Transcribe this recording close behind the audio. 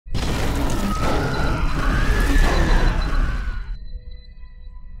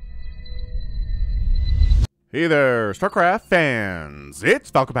Hey there, StarCraft fans!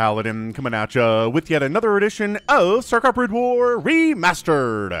 It's Falcon Paladin coming at ya with yet another edition of StarCraft Brood War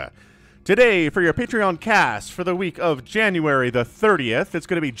Remastered. Today, for your Patreon cast for the week of January the 30th, it's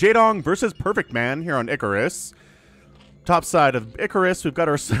going to be Jaedong versus PerfectMan here on Icarus. Top side of Icarus, we've got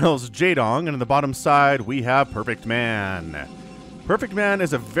ourselves Jaedong, and on the bottom side, we have PerfectMan. PerfectMan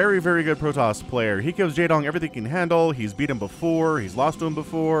is a very, very good Protoss player. He gives Jaedong everything he can handle. He's beat him before, he's lost to him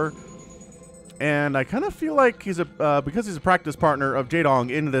before. And I kind of feel like he's because he's a practice partner of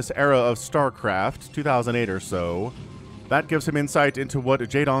Jaedong in this era of StarCraft, 2008 or so, that gives him insight into what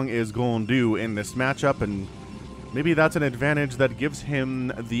Jaedong is going to do in this matchup, and maybe that's an advantage that gives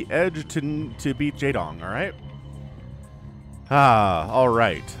him the edge to beat Jaedong, alright?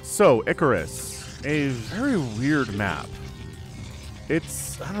 Alright. So, Icarus. A very weird map.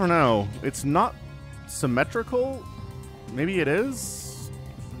 It's, I don't know, it's not symmetrical? Maybe it is?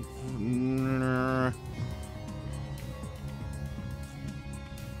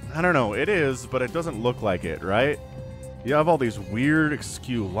 I don't know, it is, but it doesn't look like it, right? You have all these weird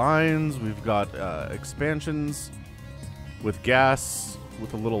askew lines. We've got expansions with gas,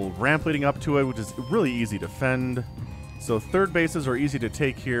 with a little ramp leading up to it, which is really easy to fend. So third bases are easy to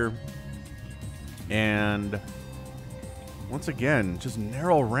take here. And once again, just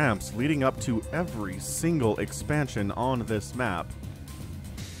narrow ramps leading up to every single expansion on this map.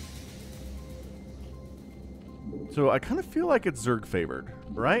 So I kind of feel like it's Zerg favored,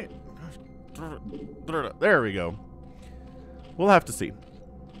 right? There we go. We'll have to see.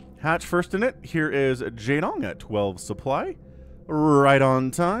 Hatch first in it. Here is Jaedong at 12 supply. Right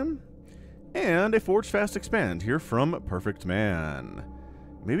on time. And a Forge Fast Expand here from PerfectMan.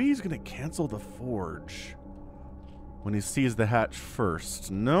 Maybe he's going to cancel the Forge when he sees the hatch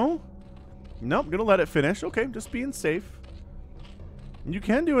first. No? Nope, going to let it finish. Okay, just being safe. You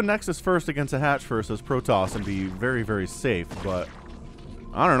can do a Nexus first against a hatch first as Protoss and be very, very safe, but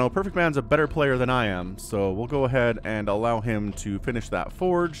I don't know. PerfectMan's a better player than I am, so we'll go ahead and allow him to finish that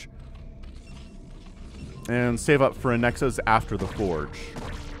Forge and save up for a Nexus after the Forge.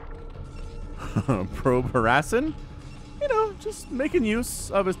 Probe harassing? You know, just making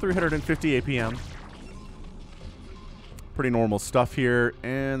use of his 350 APM. Pretty normal stuff here,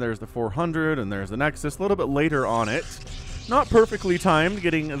 and there's the 400, and there's the Nexus a little bit later on it. Not perfectly timed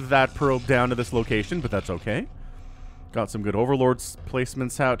getting that probe down to this location, but that's okay. Got some good Overlords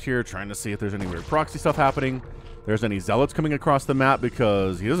placements out here, trying to see if there's any weird proxy stuff happening. There's any Zealots coming across the map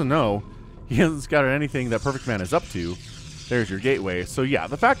because he doesn't know. He hasn't scouted anything that PerfectMan is up to. There's your gateway. So yeah,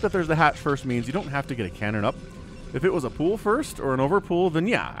 the fact that there's the hatch first means you don't have to get a cannon up. If it was a pool first or an overpool, then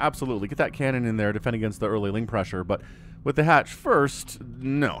yeah, absolutely. Get that cannon in there, defend against the early link pressure. But with the hatch first,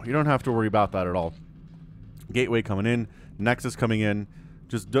 no, you don't have to worry about that at all. Gateway coming in. Nexus coming in.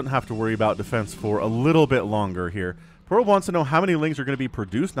 Just don't have to worry about defense for a little bit longer here. Probe wants to know how many links are going to be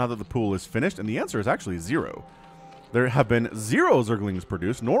produced now that the pool is finished, and the answer is actually 0. There have been 0 Zerglings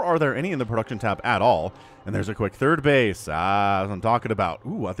produced, nor are there any in the production tab at all. And there's a quick third base. As I'm talking about.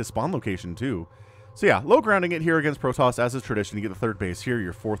 Ooh, at the spawn location too. So yeah, low grounding it here against Protoss as is tradition. You get the third base here.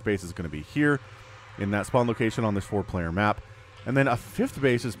 Your fourth base is going to be here in that spawn location on this 4-player map. And then a fifth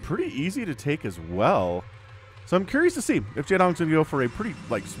base is pretty easy to take as well. So I'm curious to see if Jaedong's going to go for a pretty,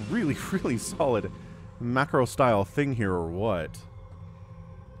 like, really, really solid macro-style thing here or what.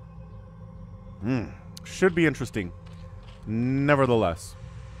 Should be interesting. Nevertheless.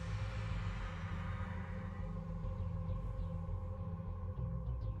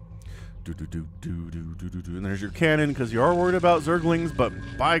 And there's your cannon, because you are worried about Zerglings, but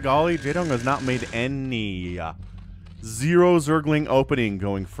by golly, Jaedong has not made any. 0 Zergling opening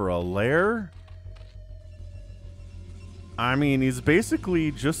going for a lair. I mean, he's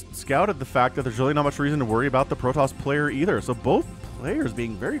basically just scouted the fact that there's really not much reason to worry about the Protoss player either. So both players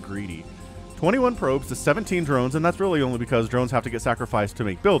being very greedy. 21 probes to 17 drones, and that's really only because drones have to get sacrificed to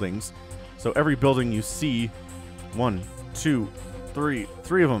make buildings. So every building you see, 1, 2, 3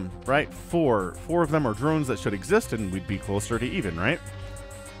 of them, right? 4 of them are drones that should exist, and we'd be closer to even, right?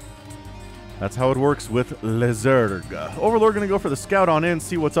 That's how it works with Les Zerg. Overlord going to go for the scout on in,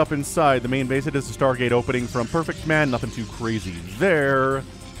 see what's up inside the main base. It is a Stargate opening from PerfectMan. Nothing too crazy there.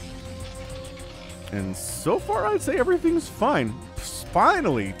 And so far, I'd say everything's fine.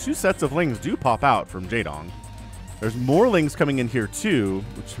 Finally, 2 sets of lings do pop out from Jaedong. There's more lings coming in here too,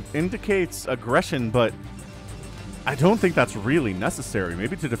 which indicates aggression, but I don't think that's really necessary.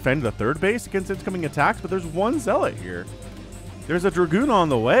 Maybe to defend the third base against incoming attacks, but there's 1 Zealot here. There's a Dragoon on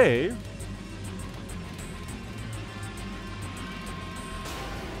the way.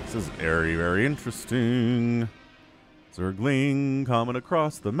 This is very, very interesting. Zergling coming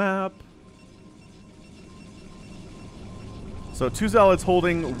across the map. So 2 Zealots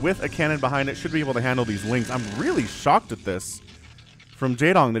holding with a cannon behind it should be able to handle these Lings. I'm really shocked at this from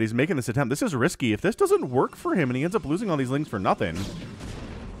Jaedong that he's making this attempt. This is risky. If this doesn't work for him and he ends up losing all these Lings for nothing,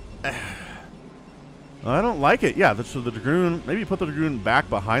 I don't like it. Yeah, so the Dragoon, maybe put the Dragoon back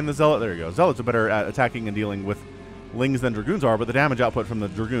behind the Zealot. There you go. Zealots are better at attacking and dealing with Lings than Dragoons are, but the damage output from the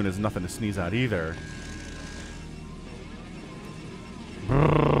Dragoon is nothing to sneeze at either.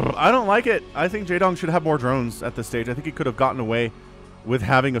 I don't like it. I think Jaedong should have more drones at this stage. I think he could have gotten away with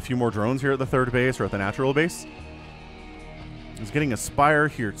having a few more drones here at the third base or at the natural base. He's getting a Spire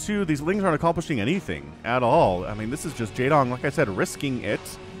here too. These Lings aren't accomplishing anything at all. I mean, this is just Jaedong, like I said, risking it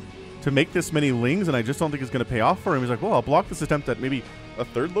to make this many Lings, and I just don't think it's going to pay off for him. He's like, well, I'll block this attempt at maybe a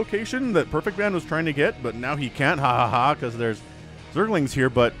third location that PerfectMan was trying to get, but now he can't, ha ha ha, because there's Zerglings here,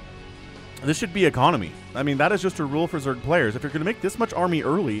 but this should be economy. I mean, that is just a rule for Zerg players. If you're going to make this much army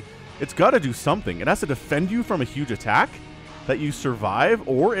early, it's got to do something. It has to defend you from a huge attack that you survive,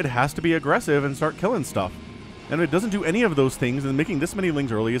 or it has to be aggressive and start killing stuff. And if it doesn't do any of those things, then making this many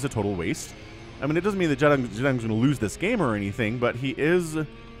Lings early is a total waste. I mean, it doesn't mean that Jaedong's going to lose this game or anything, but he's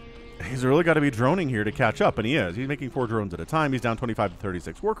really got to be droning here to catch up, and he is. He's making 4 drones at a time. He's down 25 to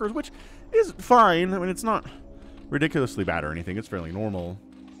 36 workers, which is fine. I mean, it's not ridiculously bad or anything. It's fairly normal.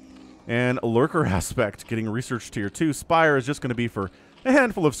 And a Lurker aspect getting research tier 2. Spire is just going to be for a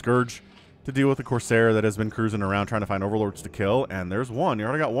handful of Scourge to deal with the Corsair that has been cruising around trying to find Overlords to kill. And there's one. You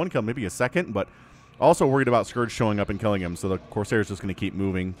already got one kill, maybe a second, but also worried about Scourge showing up and killing him. So the Corsair is just going to keep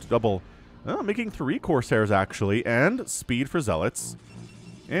moving. Double, making 3 Corsairs actually, and speed for Zealots.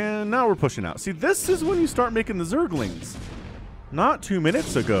 And now we're pushing out. See, this is when you start making the Zerglings. Not 2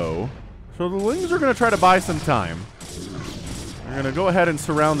 minutes ago. So the Lings are going to try to buy some time. They're going to go ahead and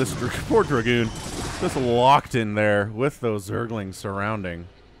surround this poor Dragoon. Just locked in there with those Zerglings surrounding.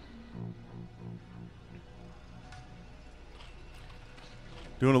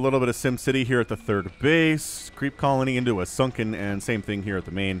 Doing a little bit of SimCity here at the third base. Creep colony into a sunken, and same thing here at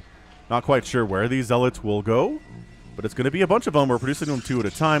the main. Not quite sure where these Zealots will go, but it's going to be a bunch of them. We're producing them 2 at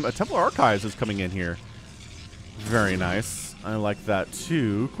a time. A Templar Archives is coming in here. Very nice. I like that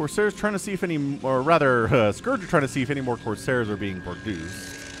too. Corsairs trying to see if any, or rather, Scourge are trying to see if any more Corsairs are being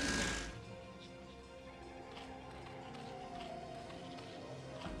produced.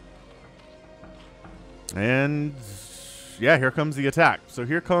 And yeah, here comes the attack. So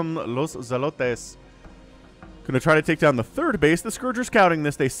here come Los Zealotes. Going to try to take down the third base. The Scourge are scouting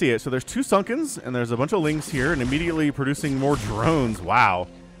this. They see it. So there's 2 Sunkens, and there's a bunch of Lings here, and immediately producing more drones. Wow.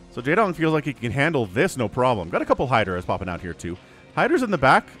 So Jaedong feels like he can handle this no problem. Got a couple Hydras popping out here too. Hydras in the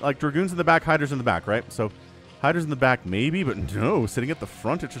back, like Dragoons in the back, Hydras in the back, right? So Hydras in the back maybe, but no, sitting at the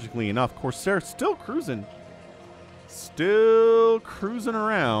front, interestingly enough. Corsair still cruising. Still cruising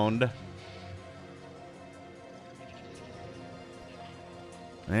around.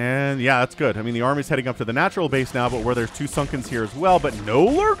 And yeah, that's good. I mean, the army's heading up to the natural base now, but where there's 2 Sunkens here as well, but no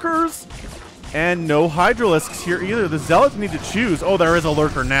Lurkers! And no Hydralisks here either. The Zealots need to choose. Oh, there is a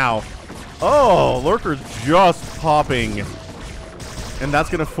Lurker now. Oh, Lurker's just popping. And that's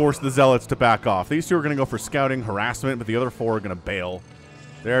going to force the Zealots to back off. These 2 are going to go for scouting, harassment, but the other 4 are going to bail.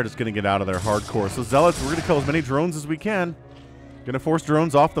 They're just going to get out of there hardcore. So Zealots, we're going to kill as many drones as we can. Going to force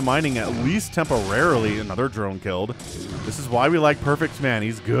drones off the mining, at least temporarily. Another drone killed. This is why we like PerfectMan.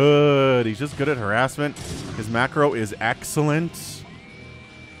 He's good. He's just good at harassment. His macro is excellent.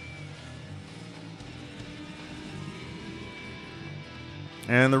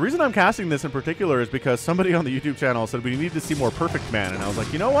 And the reason I'm casting this in particular is because somebody on the YouTube channel said we need to see more PerfectMan. And I was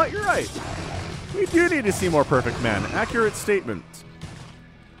like, you know what? You're right. We do need to see more PerfectMan. Accurate statement.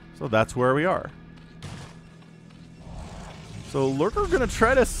 So that's where we are. So Lurker going to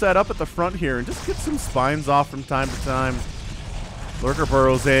try to set up at the front here and just get some spines off from time to time. Lurker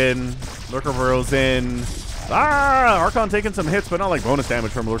burrows in. Lurker burrows in. Ah! Archon taking some hits, but not like bonus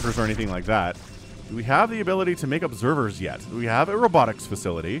damage from Lurkers or anything like that. Do we have the ability to make observers yet? We have a robotics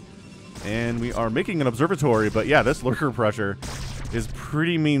facility, and we are making an observatory, but yeah, this Lurker pressure is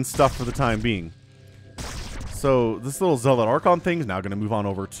pretty mean stuff for the time being. So this little Zealot Archon thing is now going to move on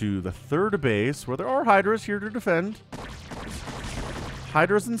over to the third base, where there are Hydras here to defend.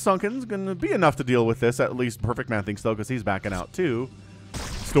 Hydras and Sunkens going to be enough to deal with this, at least PerfectMan thinks so, because he's backing out too.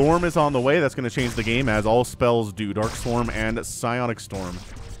 Storm is on the way. That's going to change the game, as all spells do. Dark Storm and Psionic Storm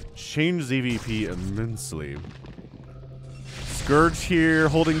change ZVP immensely. Scourge here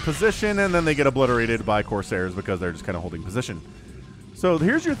holding position, and then they get obliterated by Corsairs because they're just kind of holding position. So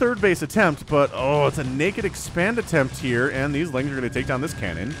here's your third base attempt, but oh, it's a naked expand attempt here, and these Lings are going to take down this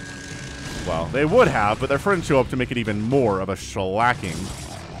cannon. Well, they would have, but their friends show up to make it even more of a shellacking.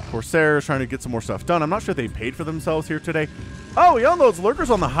 Corsairs trying to get some more stuff done. I'm not sure if they paid for themselves here today. Oh, he unloads lurkers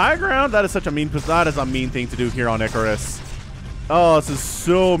on the high ground? That is such a mean thing to do here on Icarus. Oh, this is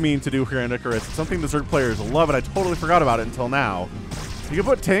so mean to do here on Icarus. It's something the Zerg players love, and I totally forgot about it until now. You can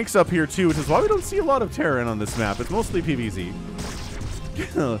put tanks up here too, which is why we don't see a lot of Terran on this map. It's mostly PvZ.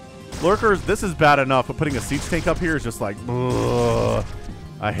 Lurkers, this is bad enough, but putting a siege tank up here is just like, ugh.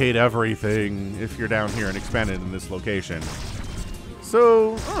 I hate everything if you're down here and expanded in this location.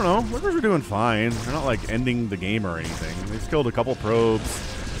 So, I don't know. Lurkers are doing fine. They're not like ending the game or anything. They've killed a couple probes.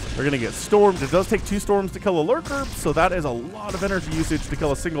 They're going to get stormed. It does take 2 storms to kill a lurker, so that is a lot of energy usage to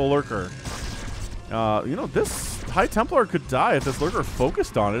kill a single lurker. You know, this High Templar could die if this lurker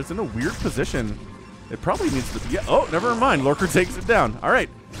focused on it. It's in a weird position. It probably needs to... Yeah, oh, never mind. Lurker takes it down. All right.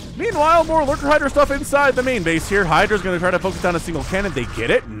 Meanwhile, more Lurker Hydra stuff inside the main base here. Hydra's going to try to focus down a single cannon. They get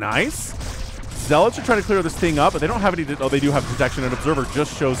it. Nice. Zealots are trying to clear this thing up, but they don't have any... Oh, they do have protection. An Observer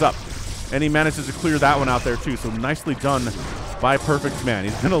just shows up. And he manages to clear that one out there, too. So nicely done by PerfectMan.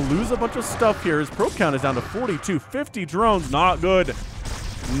 He's going to lose a bunch of stuff here. His probe count is down to 42. 50 drones. Not good.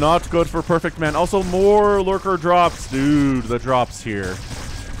 Not good for PerfectMan. Also, more Lurker drops. Dude, the drops here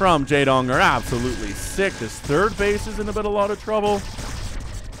from Jaedong are absolutely sick. This third base is in a lot of trouble.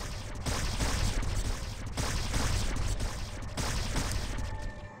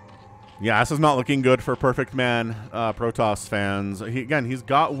 Yeah, this is not looking good for PerfectMan, Protoss fans. He's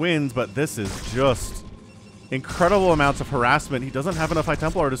got wins, but this is just incredible amounts of harassment. He doesn't have enough High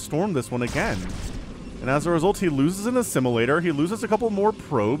Templar to storm this one again. And as a result, he loses an assimilator. He loses a couple more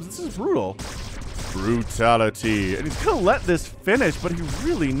probes. This is brutal. Brutality. And he's going to let this finish, but he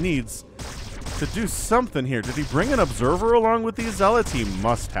really needs to do something here. Did he bring an observer along with these zealots? He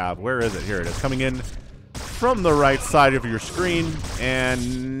must have. Where is it? Here it is. Coming in from the right side of your screen.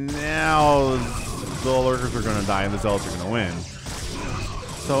 And now the lurkers are going to die and the zealots are going to win.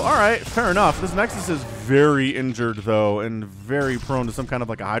 So, all right, fair enough. This Nexus is very injured, though, and very prone to some kind of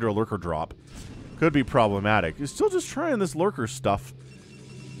like a Hydra lurker drop. Could be problematic. He's still just trying this lurker stuff.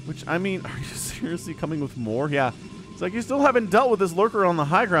 Which, I mean, are you seriously coming with more? Yeah. It's like you still haven't dealt with this lurker on the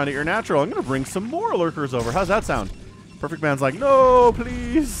high ground at your natural. I'm going to bring some more lurkers over. How's that sound? PerfectMan's like, no,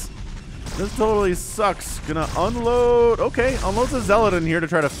 please. This totally sucks. Gonna unload. Okay, unloads a zealot in here to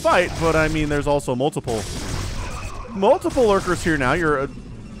try to fight, but I mean, there's also multiple lurkers here now. Your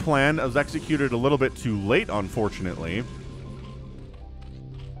plan was executed a little bit too late, unfortunately.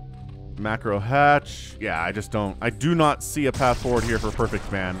 Macro hatch. Yeah, I do not see a path forward here for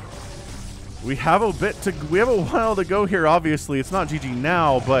PerfectMan. We have a while to go here, obviously. It's not GG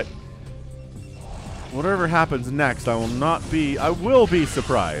now, but whatever happens next, I will be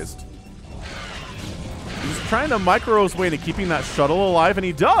surprised. He's trying to micro his way into keeping that shuttle alive, and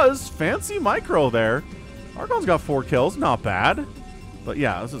he does. Fancy micro there. Argon's got 4 kills, not bad. But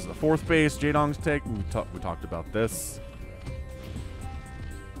yeah, this is the 4th base. Jaedong's take. We talked about this.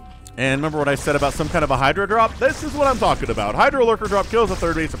 And remember what I said about some kind of a Hydra drop? This is what I'm talking about. Hydra lurker drop kills the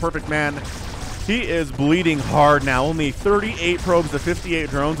 3rd base of PerfectMan. He is bleeding hard now. Only 38 probes to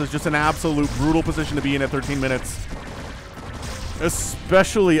 58 drones is just an absolute brutal position to be in at 13 minutes.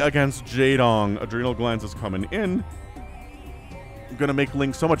 Especially against Jaedong. Adrenal Glands is coming in. Going to make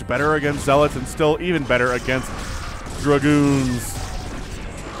Link so much better against Zealots and still even better against Dragoons.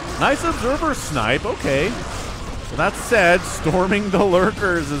 Nice Observer snipe. Okay. So that said, storming the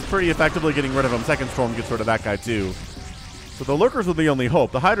lurkers is pretty effectively getting rid of them. Second storm gets rid of that guy too. So the lurkers were the only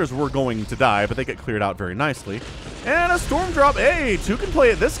hope. The Hydras were going to die, but they get cleared out very nicely. And a storm drop. Hey, 2 can play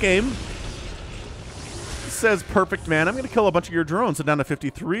it this game. Says PerfectMan. I'm going to kill a bunch of your drones. So down to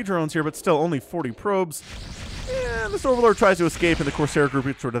 53 drones here, but still only 40 probes. And this Overlord tries to escape, and the Corsair group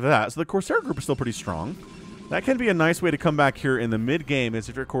gets rid of that. So the Corsair group is still pretty strong. That can be a nice way to come back here in the mid-game, is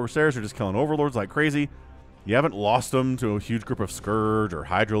if your Corsairs are just killing Overlords like crazy. You haven't lost them to a huge group of Scourge or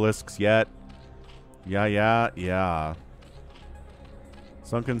Hydralisks yet. Yeah.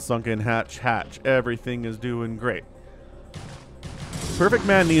 Sunken, hatch. Everything is doing great.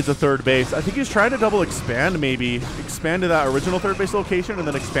 PerfectMan needs a 3rd base. I think he's trying to double expand, maybe. Expand to that original 3rd base location and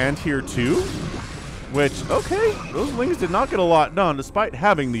then expand here too. Which, okay, those wings did not get a lot done despite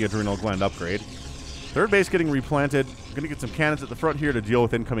having the Adrenal Gland upgrade. 3rd base getting replanted. Going to get some cannons at the front here to deal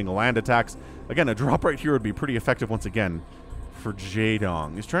with incoming land attacks. Again, a drop right here would be pretty effective once again for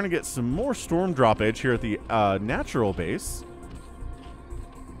Jaedong. He's trying to get some more storm drop edge here at the natural base.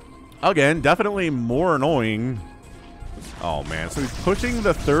 Again, definitely more annoying. Oh, man. So he's pushing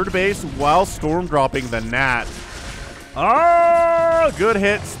the 3rd base while storm dropping the Nat. Oh, good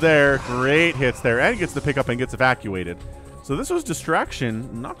hits there. Great hits there. And he gets the pickup and gets evacuated. So this was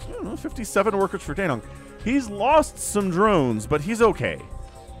distraction. Not 57 workers for Jaedong. He's lost some drones, but he's okay,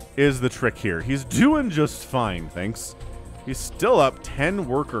 is the trick here. He's doing just fine, thanks. He's still up 10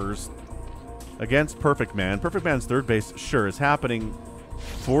 workers against PerfectMan. PerfectMan's third base, sure, is happening.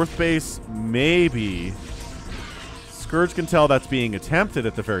 Fourth base, maybe. Scourge can tell that's being attempted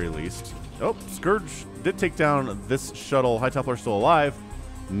at the very least. Oh, Scourge did take down this shuttle. High Templar still alive.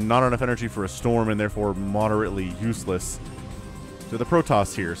 Not enough energy for a storm, and therefore moderately useless to the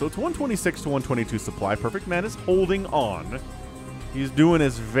Protoss here. So it's 126 to 122 supply. PerfectMan is holding on. He's doing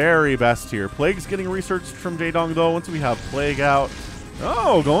his very best here. Plague's getting researched from Jaedong, though. Once we have Plague out.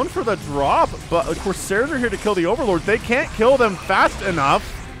 Oh, going for the drop. But the Corsairs are here to kill the Overlords. They can't kill them fast enough.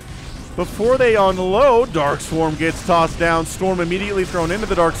 Before they unload, Dark Swarm gets tossed down. Storm immediately thrown into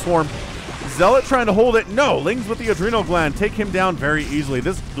the Dark Swarm. Zealot trying to hold it. No, Lings with the Adrenal Gland take him down very easily.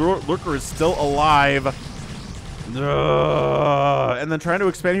 This Lurker is still alive. And then trying to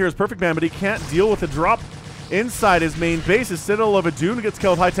expand here is PerfectMan, but he can't deal with the drop inside his main base. His Citadel of Adun gets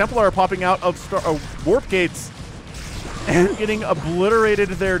killed. High Templar are popping out of warp gates and getting obliterated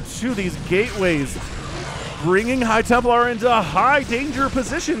there too. These gateways bringing High Templar into high danger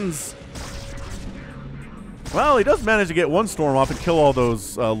positions. Well, he does manage to get one storm off and kill all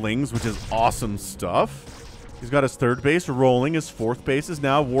those Lings, which is awesome stuff. He's got his third base rolling. His fourth base is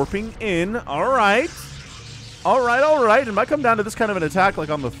now warping in. All right. All right, all right. It might come down to this kind of an attack like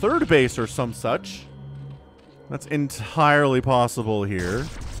on the third base or some such. That's entirely possible here.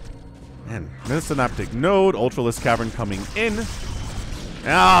 And this Synaptic Node, Ultralisk Cavern coming in.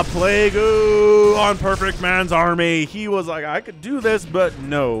 Ah, Plague on PerfectMan's army. He was like, I could do this, but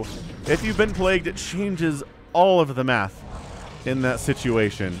no. If you've been plagued, it changes all of the math in that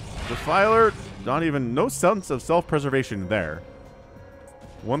situation. Defiler, not even, no sense of self-preservation there.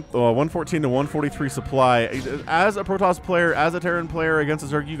 114 to 143 supply. As a Protoss player, as a Terran player against a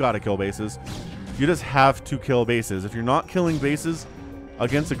Zerg, you gotta kill bases. You just have to kill bases. If you're not killing bases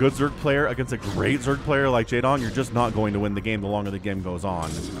against a good Zerg player, against a great Zerg player like Jaedong, you're just not going to win the game the longer the game goes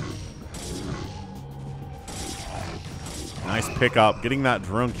on. Nice pickup, getting that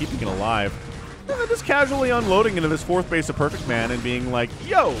drone, keeping it alive. And then just casually unloading into this fourth base of PerfectMan and being like,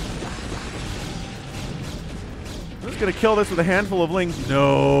 yo! I'm just going to kill this with a handful of Lings.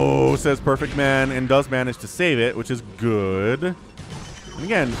 No, says PerfectMan, and does manage to save it, which is good. And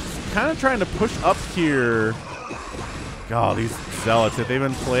again, kind of trying to push up here. God, these Zealots, have they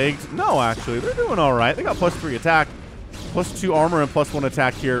been plagued? No, actually, they're doing all right. They got +3 attack, +2 armor, and +1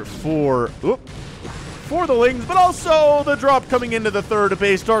 attack here for the Lings, but also the drop coming into the third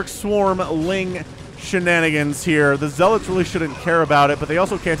base. Dark Swarm Ling shenanigans here. The Zealots really shouldn't care about it, but they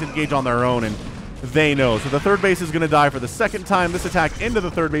also can't engage on their own, and they know. So the third base is going to die for the second time. This attack into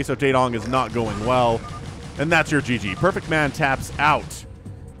the third base of Jaedong is not going well, and that's your GG. PerfectMan taps out.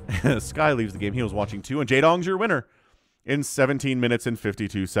 Sky leaves the game. He was watching too, and Jaedong's your winner in 17 minutes and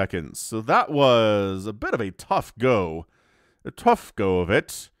 52 seconds. So that was a bit of a tough go. A tough go of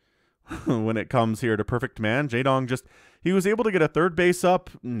it. When it comes here to PerfectMan, Jaedong just, he was able to get a third base up,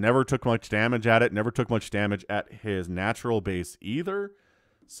 never took much damage at it, never took much damage at his natural base either.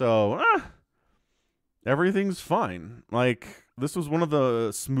 So, everything's fine. Like, this was one of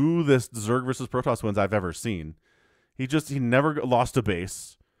the smoothest Zerg versus Protoss wins I've ever seen. He never lost a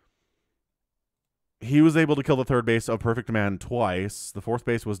base. He was able to kill the third base of PerfectMan twice. The fourth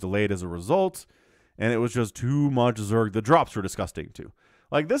base was delayed as a result, and it was just too much Zerg. The drops were disgusting too.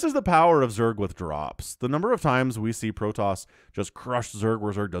 Like, this is the power of Zerg with drops. The number of times we see Protoss just crush Zerg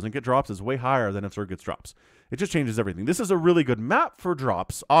where Zerg doesn't get drops is way higher than if Zerg gets drops. It just changes everything. This is a really good map for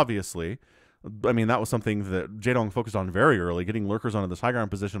drops, obviously. I mean, that was something that Jaedong focused on very early, getting lurkers onto this high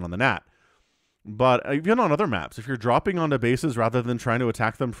ground position on the Nat. But even on other maps, if you're dropping onto bases rather than trying to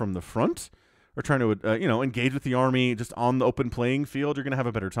attack them from the front, or trying to, engage with the army just on the open playing field, you're going to have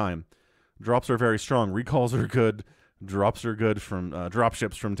a better time. Drops are very strong. Recalls are good. Drops are good from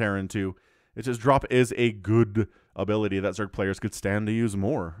dropships from Terran too. It's just drop is a good ability that Zerg players could stand to use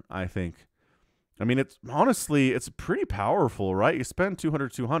more, I think. I mean, it's pretty powerful, right? You spend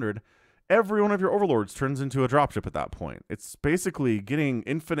 200, every one of your overlords turns into a dropship at that point. It's basically getting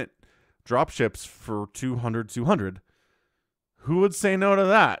infinite dropships for 200. Who would say no to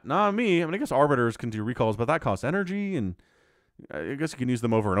that? Not me. I mean, I guess arbiters can do recalls, but that costs energy, and I guess you can use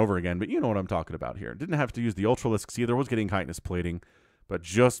them over and over again, but you know what I'm talking about here. Didn't have to use the Ultralisks either. Was getting Chitinous Plating, but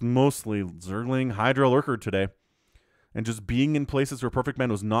just mostly Zergling Hydra Lurker today. And just being in places where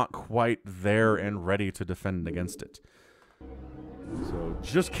PerfectMan was not quite there and ready to defend against it. So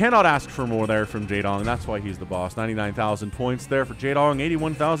just cannot ask for more there from Jaedong, and that's why he's the boss. 99,000 points there for Jaedong,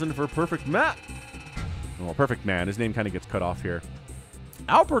 81,000 for PerfectMan. Well, PerfectMan, his name kind of gets cut off here.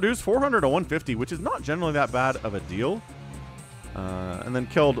 Outproduced 400 to 150, which is not generally that bad of a deal. And then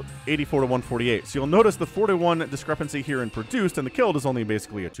killed 84 to 148. So you'll notice the 4 to 1 discrepancy here in produced, and the killed is only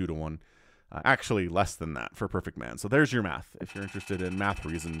basically a 2 to 1. Actually, less than that for PerfectMan. So there's your math, if you're interested in math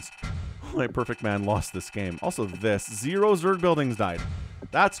reasons why PerfectMan lost this game. Also this, 0 Zerg buildings died.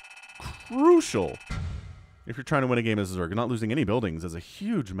 That's crucial if you're trying to win a game as a Zerg. Not losing any buildings is a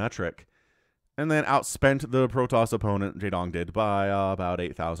huge metric. And then outspent the Protoss opponent, Jaedong did, by about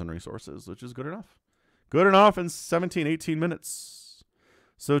 8,000 resources, which is good enough. Good enough in 17, 18 minutes.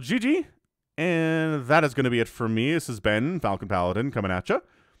 So GG. And that is going to be it for me. This has been Falcon Paladin coming at you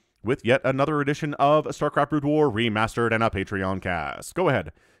with yet another edition of StarCraft Brood War Remastered and a Patreon cast. Go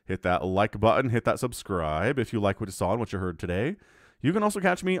ahead, hit that like button, hit that subscribe if you like what you saw and what you heard today. You can also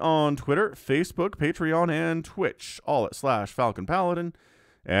catch me on Twitter, Facebook, Patreon, and Twitch, all at /Falcon Paladin.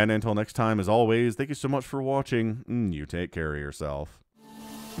 And until next time, as always, thank you so much for watching. You take care of yourself.